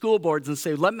come to school boards and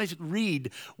say, let me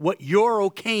read what you're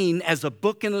okaying as a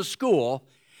book in the school,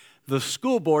 the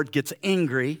school board gets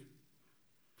angry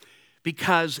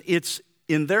because it's,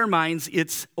 in their minds,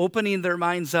 it's opening their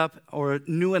minds up or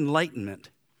new enlightenment.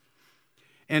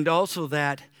 And also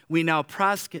that we now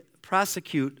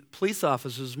prosecute police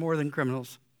officers more than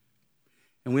criminals.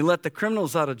 And we let the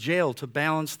criminals out of jail to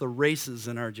balance the races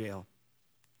in our jail.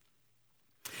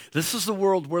 This is the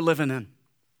world we're living in.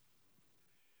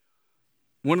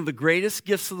 One of the greatest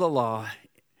gifts of the law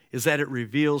is that it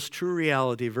reveals true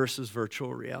reality versus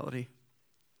virtual reality.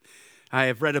 I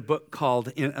have read a book called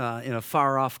In a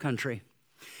Far Off Country,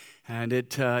 and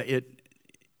it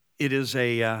is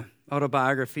a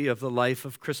autobiography of the life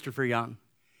of Christopher Young.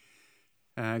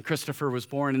 Christopher was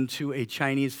born into a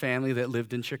Chinese family that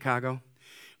lived in Chicago.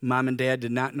 Mom and dad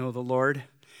did not know the Lord.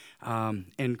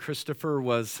 And Christopher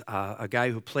was a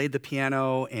guy who played the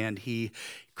piano, and he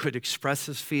could express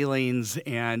his feelings,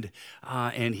 and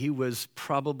he was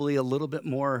probably a little bit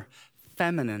more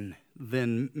feminine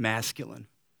than masculine.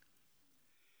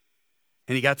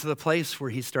 And he got to the place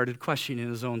where he started questioning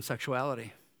his own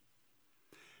sexuality.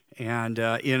 And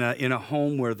in a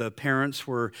home where the parents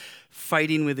were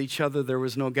fighting with each other, there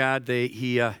was no God.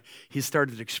 He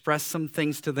started to express some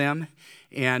things to them,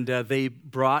 and they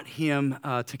brought him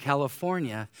to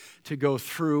California to go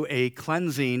through a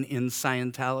cleansing in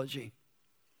Scientology.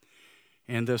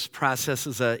 And this process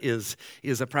is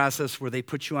a process where they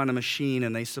put you on a machine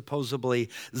and they supposedly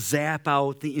zap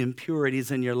out the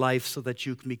impurities in your life so that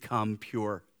you can become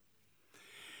pure.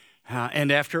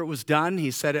 And after it was done,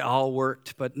 he said it all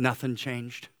worked, but nothing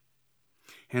changed.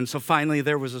 And so finally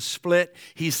there was a split.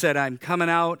 He said, I'm coming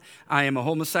out. I am a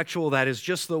homosexual. That is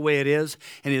just the way it is.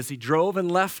 And as he drove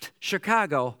and left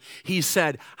Chicago, he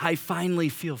said, I finally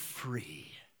feel free.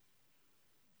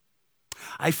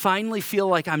 I finally feel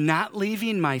like I'm not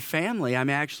leaving my family. I'm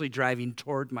actually driving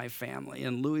toward my family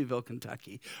in Louisville,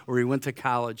 Kentucky, where he went to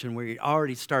college and where he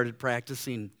already started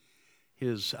practicing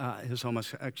his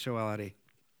homosexuality.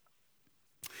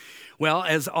 Well,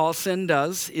 as all sin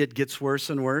does, it gets worse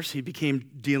and worse. He became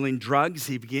dealing drugs.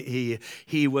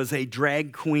 He was a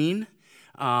drag queen,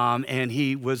 and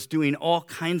he was doing all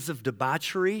kinds of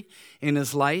debauchery in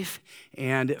his life,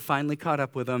 and it finally caught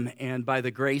up with him. And by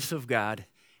the grace of God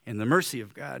and the mercy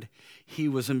of God, he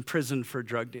was imprisoned for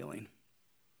drug dealing.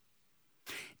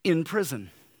 In prison,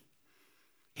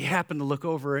 he happened to look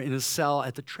over in his cell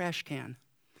at the trash can,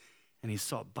 and he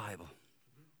saw a Bible.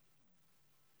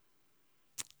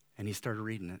 And he started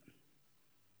reading it.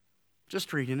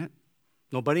 Just reading it.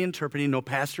 Nobody interpreting, no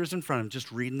pastors in front of him,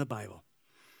 just reading the Bible.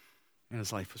 And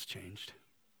his life was changed.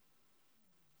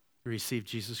 He received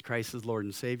Jesus Christ as Lord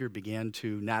and Savior, began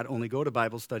to not only go to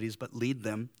Bible studies, but lead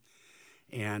them.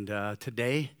 And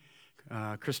today,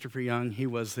 Christopher Young, he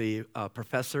was the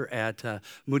professor at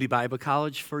Moody Bible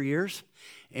College for years.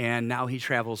 And now he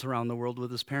travels around the world with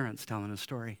his parents telling his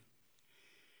story.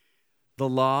 The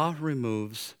law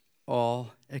removes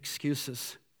all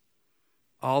excuses.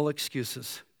 All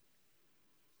excuses.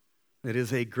 It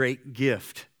is a great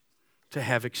gift to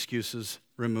have excuses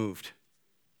removed.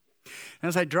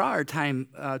 As I draw our time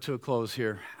to a close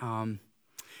here,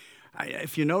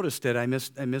 if you noticed it, I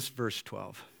missed verse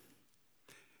 12.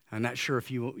 I'm not sure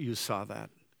if you saw that.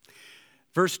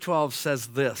 Verse 12 says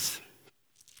this.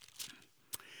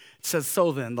 It says,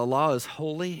 so then, the law is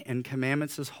holy and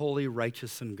commandments is holy,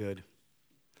 righteous, and good.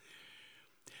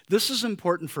 This is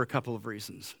important for a couple of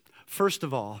reasons. First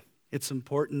of all, it's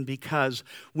important because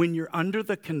when you're under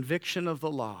the conviction of the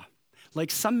law,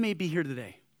 like some may be here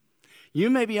today, you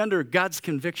may be under God's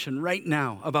conviction right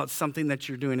now about something that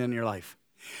you're doing in your life.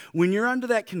 When you're under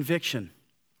that conviction,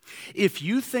 if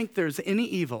you think there's any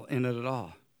evil in it at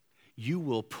all, you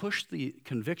will push the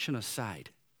conviction aside.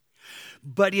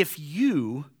 But if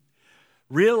you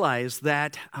realize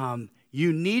that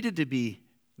you needed to be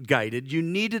guided, you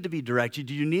needed to be directed,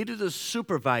 you needed a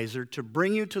supervisor to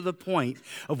bring you to the point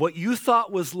of what you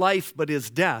thought was life but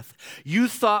is death, you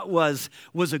thought was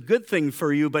a good thing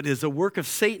for you but is a work of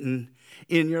Satan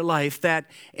in your life, that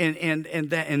and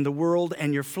that in the world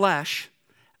and your flesh,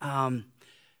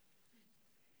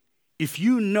 if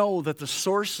you know that the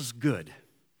source is good,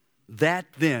 that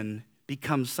then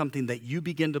becomes something that you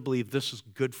begin to believe, this is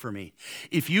good for me.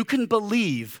 If you can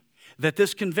believe that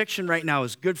this conviction right now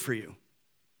is good for you,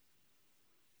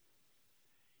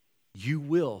 you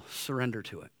will surrender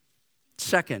to it.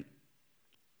 Second,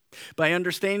 by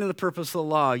understanding the purpose of the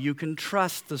law, you can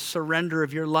trust the surrender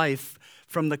of your life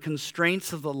from the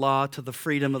constraints of the law to the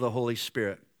freedom of the Holy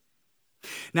Spirit.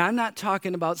 Now, I'm not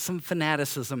talking about some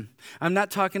fanaticism. I'm not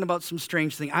talking about some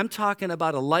strange thing. I'm talking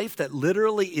about a life that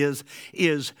literally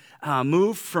is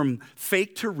moved from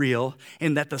fake to real,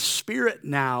 and that the Spirit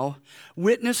now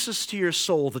witnesses to your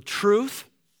soul the truth,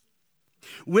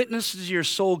 witnesses to your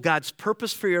soul God's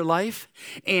purpose for your life,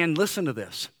 and listen to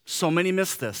this. So many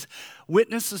miss this.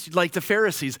 Witnesses, like the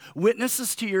Pharisees,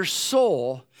 witnesses to your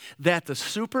soul that the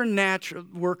supernatural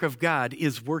work of God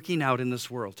is working out in this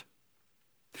world.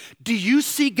 Do you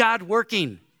see God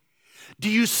working? Do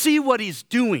you see what he's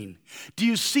doing? Do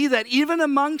you see that even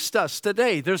amongst us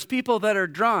today, there's people that are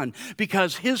drawn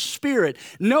because his Spirit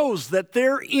knows that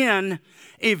they're in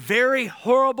a very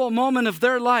horrible moment of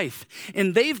their life,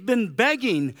 and they've been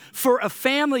begging for a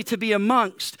family to be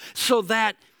amongst so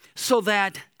that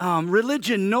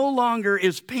religion no longer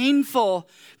is painful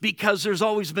because there's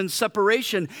always been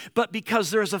separation, but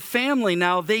because there's a family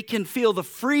now, they can feel the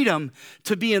freedom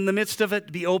to be in the midst of it,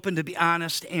 to be open, to be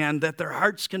honest, and that their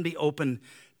hearts can be open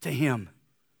to him.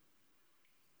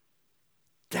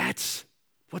 That's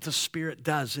what the Spirit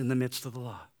does in the midst of the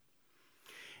law.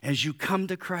 As you come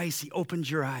to Christ, he opens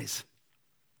your eyes.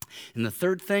 And the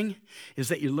third thing is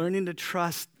that you're learning to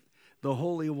trust the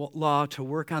holy law to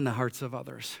work on the hearts of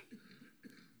others.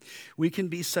 We can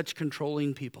be such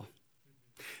controlling people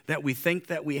that we think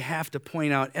that we have to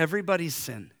point out everybody's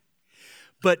sin.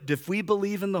 But if we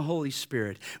believe in the Holy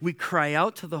Spirit, we cry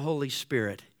out to the Holy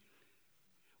Spirit,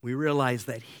 we realize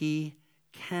that he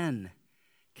can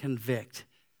convict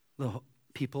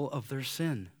people of their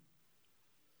sin.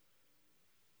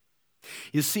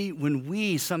 You see, when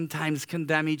we sometimes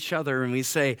condemn each other and we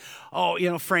say,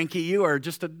 oh, Frankie, you are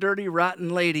just a dirty, rotten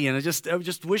lady, and I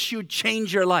just wish you'd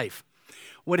change your life.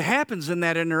 What happens in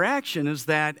that interaction is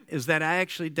that I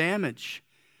actually damage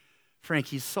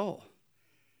Frankie's soul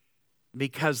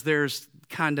because there's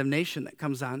condemnation that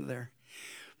comes on there.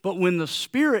 But when the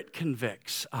Spirit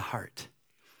convicts a heart,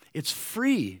 it's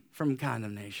free from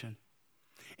condemnation,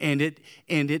 and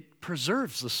it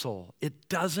preserves the soul. It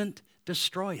doesn't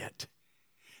destroy it.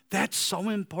 That's so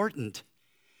important,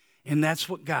 and that's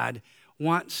what God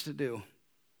wants to do.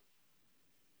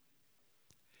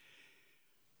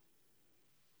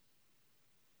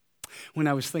 When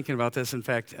I was thinking about this, in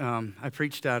fact, I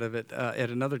preached out of it at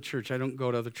another church. I don't go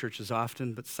to other churches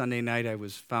often, but Sunday night I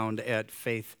was found at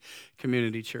Faith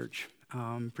Community Church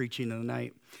preaching in the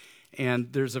night.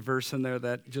 And there's a verse in there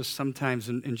that just sometimes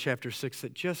in chapter 6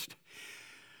 that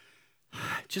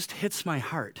just hits my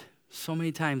heart so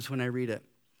many times when I read it.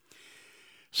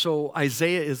 So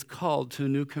Isaiah is called to a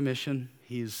new commission.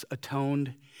 He's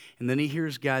atoned. And then he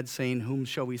hears God saying, whom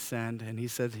shall we send? And he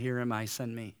says, here am I,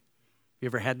 send me. You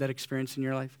ever had that experience in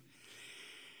your life?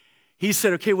 He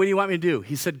said, okay, what do you want me to do?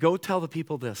 He said, go tell the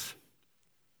people this.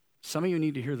 Some of you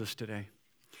need to hear this today.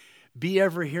 Be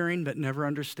ever hearing, but never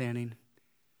understanding.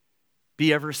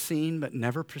 Be ever seeing, but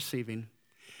never perceiving.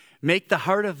 Make the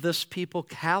heart of this people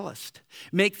calloused.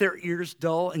 Make their ears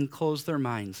dull and close their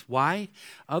minds. Why?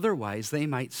 Otherwise, they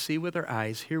might see with their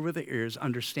eyes, hear with their ears,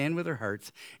 understand with their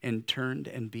hearts, and turn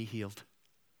and be healed.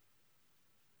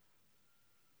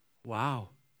 Wow.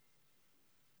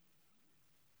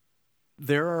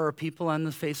 There are people on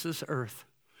the face of this earth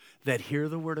that hear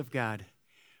the word of God,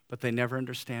 but they never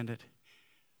understand it.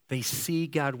 They see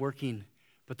God working,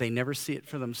 but they never see it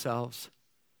for themselves.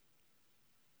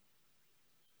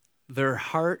 Their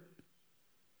heart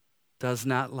does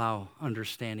not allow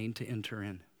understanding to enter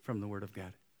in from the word of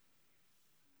God.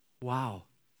 Wow.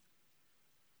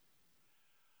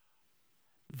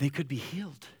 They could be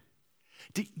healed.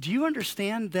 Do you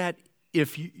understand that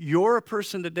if you're a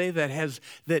person today that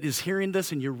is hearing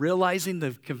this and you're realizing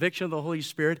the conviction of the Holy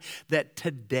Spirit, that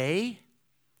today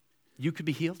you could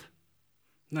be healed?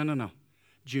 No.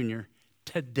 Junior,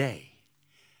 today.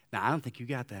 Now, I don't think you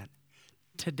got that.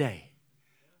 Today.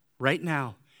 Right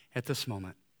now, at this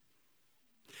moment.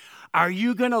 Are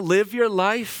you going to live your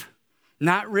life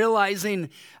not realizing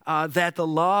that the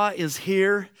law is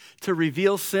here to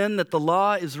reveal sin, that the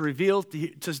law is revealed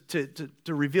to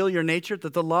reveal your nature,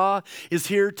 that the law is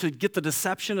here to get the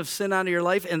deception of sin out of your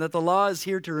life, and that the law is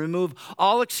here to remove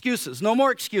all excuses? No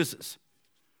more excuses.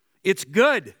 It's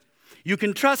good. You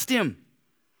can trust him.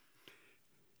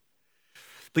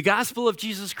 The gospel of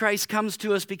Jesus Christ comes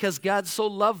to us because God so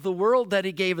loved the world that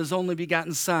he gave his only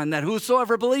begotten Son, that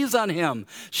whosoever believes on him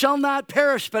shall not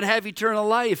perish but have eternal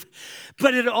life.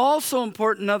 But it also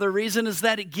important, another reason, is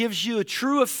that it gives you a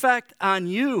true effect on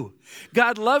you.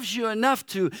 God loves you enough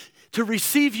to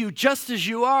receive you just as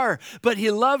you are, but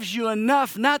he loves you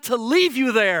enough not to leave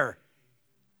you there.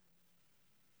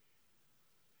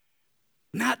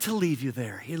 Not to leave you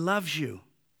there. He loves you.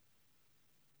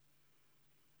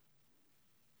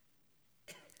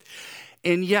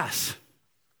 And yes,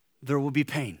 there will be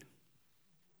pain.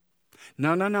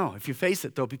 No. If you face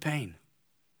it, there'll be pain.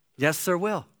 Yes, there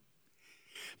will.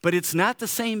 But it's not the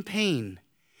same pain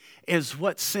as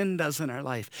what sin does in our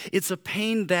life. It's a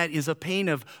pain that is a pain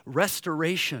of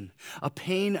restoration, a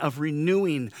pain of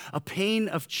renewing, a pain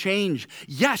of change.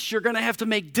 Yes, you're going to have to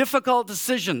make difficult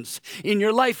decisions in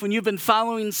your life when you've been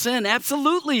following sin.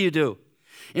 Absolutely you do.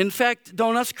 In fact,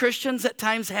 don't us Christians at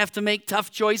times have to make tough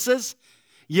choices?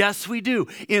 Yes, we do.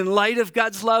 In light of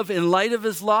God's love, in light of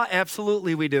his law,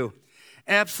 absolutely we do.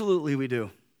 Absolutely we do.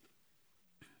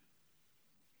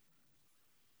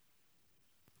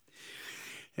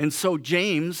 And so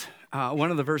James,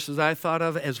 one of the verses I thought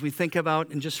of as we think about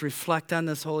and just reflect on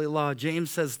this holy law,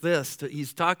 James says this,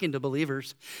 he's talking to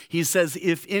believers. He says,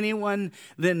 if anyone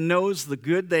then knows the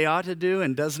good they ought to do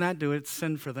and does not do it, it's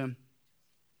sin for them.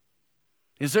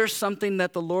 Is there something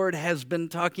that the Lord has been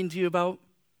talking to you about?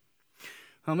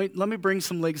 Let me bring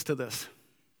some legs to this.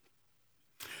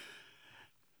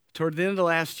 Toward the end of the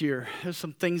last year, there's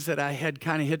some things that I had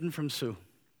kind of hidden from Sue.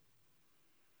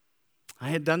 I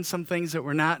had done some things that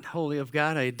were not holy of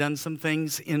God. I had done some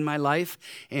things in my life,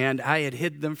 and I had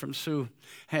hid them from Sue.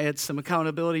 I had some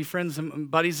accountability friends and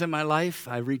buddies in my life.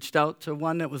 I reached out to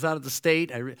one that was out of the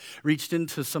state. I reached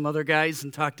into some other guys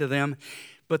and talked to them.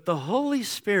 But the Holy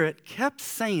Spirit kept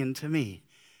saying to me,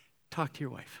 talk to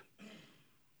your wife.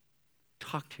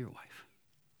 Talk to your wife.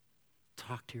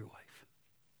 Talk to your wife.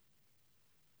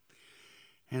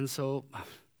 And so, I'm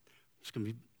just going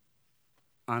to be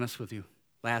honest with you.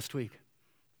 Last week,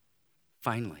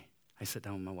 finally, I sit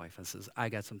down with my wife and says, I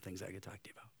got some things I could talk to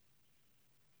you about.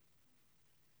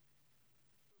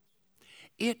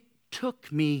 It took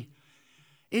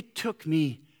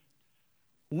me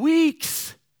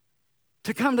weeks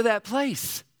to come to that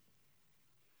place.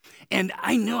 And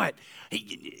I knew it.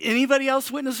 Anybody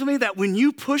else witness with me that when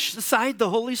you push aside the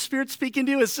Holy Spirit speaking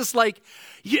to you, it's just like,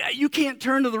 you can't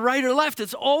turn to the right or left.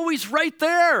 It's always right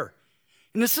there.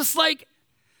 And it's just like,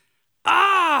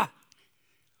 but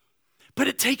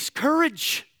it takes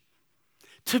courage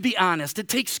to be honest. It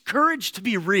takes courage to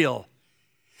be real.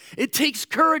 It takes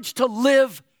courage to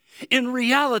live in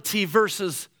reality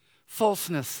versus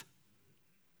falseness.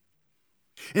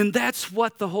 And that's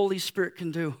what the Holy Spirit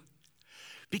can do.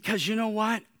 Because you know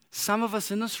what? Some of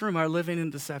us in this room are living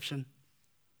in deception.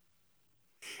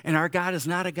 And our God is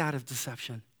not a God of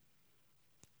deception.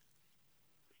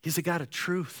 He's a God of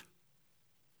truth.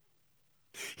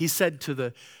 He said to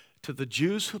the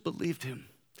Jews who believed him,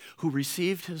 who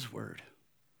received his word,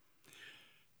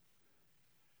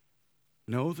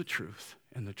 know the truth,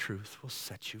 and the truth will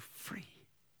set you free.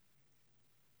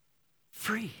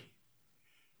 Free.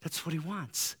 That's what he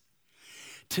wants.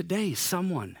 Today,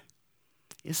 someone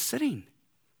is sitting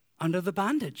under the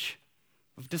bondage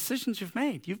of decisions you've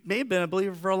made. You may have been a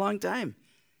believer for a long time,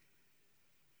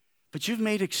 but you've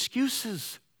made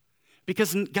excuses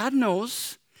because God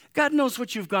knows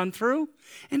what you've gone through,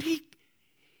 and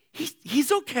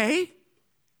he's okay.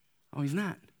 Oh, he's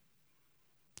not.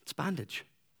 It's bondage.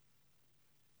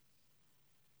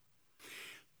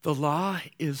 The law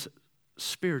is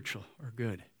spiritual or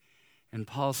good, and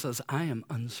Paul says, I am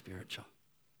unspiritual.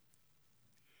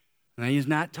 Now, he's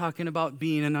not talking about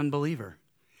being an unbeliever.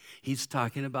 He's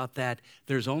talking about that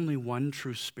there's only one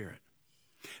true spirit.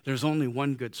 There's only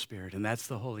one good spirit, and that's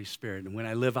the Holy Spirit. And when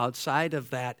I live outside of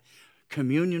that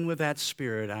communion with that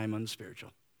spirit, I'm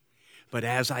unspiritual. But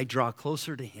as I draw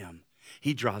closer to him,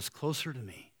 he draws closer to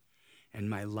me, and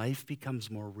my life becomes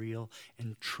more real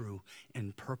and true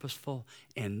and purposeful,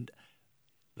 and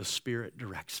the Spirit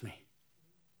directs me.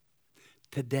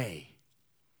 Today,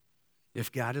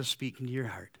 if God is speaking to your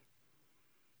heart,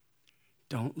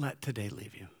 don't let today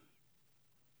leave you.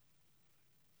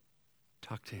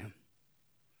 Talk to him.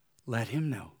 Let him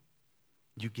know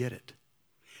you get it.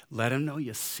 Let him know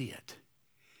you see it.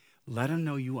 Let him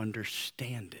know you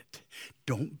understand it.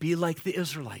 Don't be like the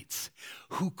Israelites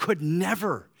who would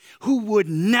never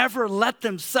let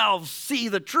themselves see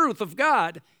the truth of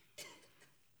God.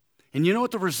 And you know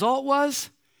what the result was?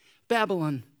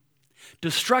 Babylon.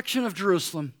 Destruction of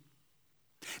Jerusalem.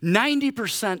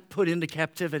 90% put into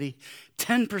captivity.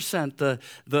 10%,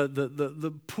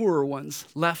 the poorer ones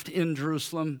left in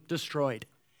Jerusalem, destroyed.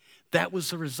 That was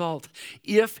the result.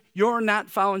 If you're not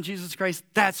following Jesus Christ,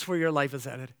 that's where your life is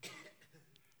headed.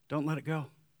 Don't let it go.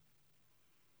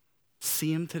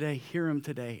 See him today, hear him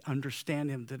today, understand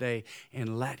him today,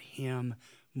 and let him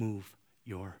move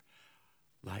your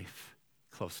life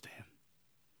close to him.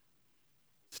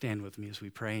 Stand with me as we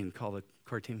pray and call the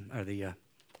core team, or the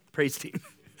praise team.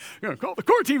 We're going to call the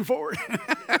core team forward.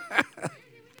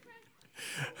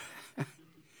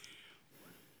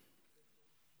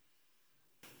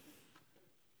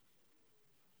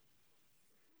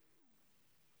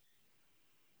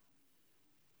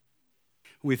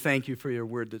 We thank you for your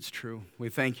word that's true. We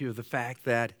thank you for the fact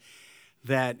that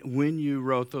when you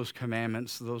wrote those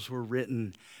commandments, those were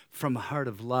written from a heart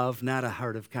of love, not a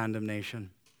heart of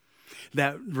condemnation.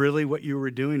 That really what you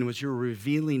were doing was you were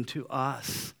revealing to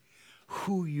us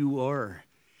who you are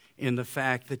in the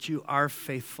fact that you are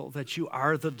faithful, that you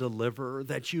are the deliverer,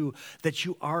 that you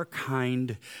are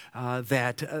kind,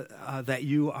 that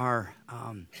you are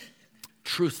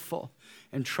truthful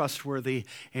and trustworthy,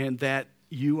 and that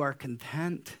you are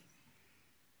content,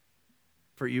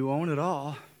 for you own it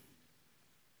all,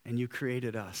 and you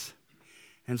created us.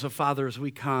 And so, Father, as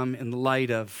we come in the light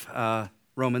of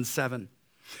Romans 7,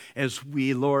 as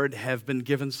we, Lord, have been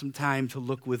given some time to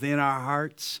look within our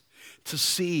hearts, to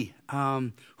see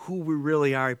who we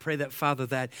really are, I pray that, Father,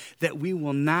 that we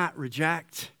will not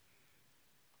reject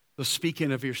the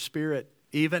speaking of your Spirit,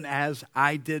 even as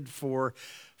I did for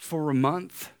a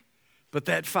month. But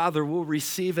that, Father, we'll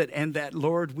receive it, and that,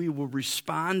 Lord, we will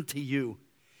respond to you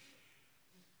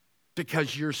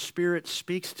because your Spirit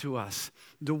speaks to us.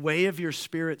 The way of your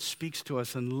Spirit speaks to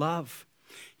us in love.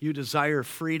 You desire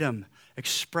freedom,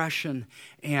 expression,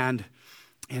 and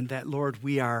that, Lord,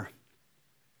 we are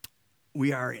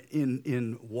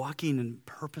in walking in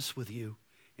purpose with you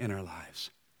in our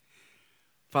lives.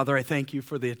 Father, I thank you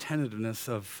for the attentiveness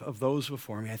of those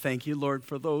before me. I thank you, Lord,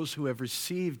 for those who have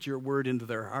received your word into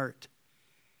their heart.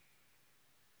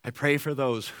 I pray for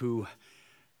those who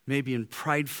maybe in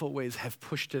prideful ways have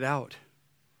pushed it out.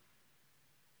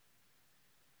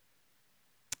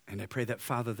 And I pray that,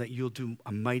 Father, that you'll do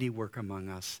a mighty work among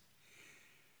us.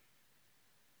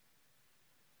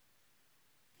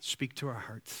 Speak to our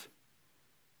hearts.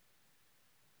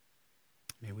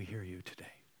 May we hear you today.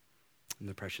 In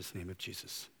the precious name of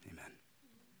Jesus, amen.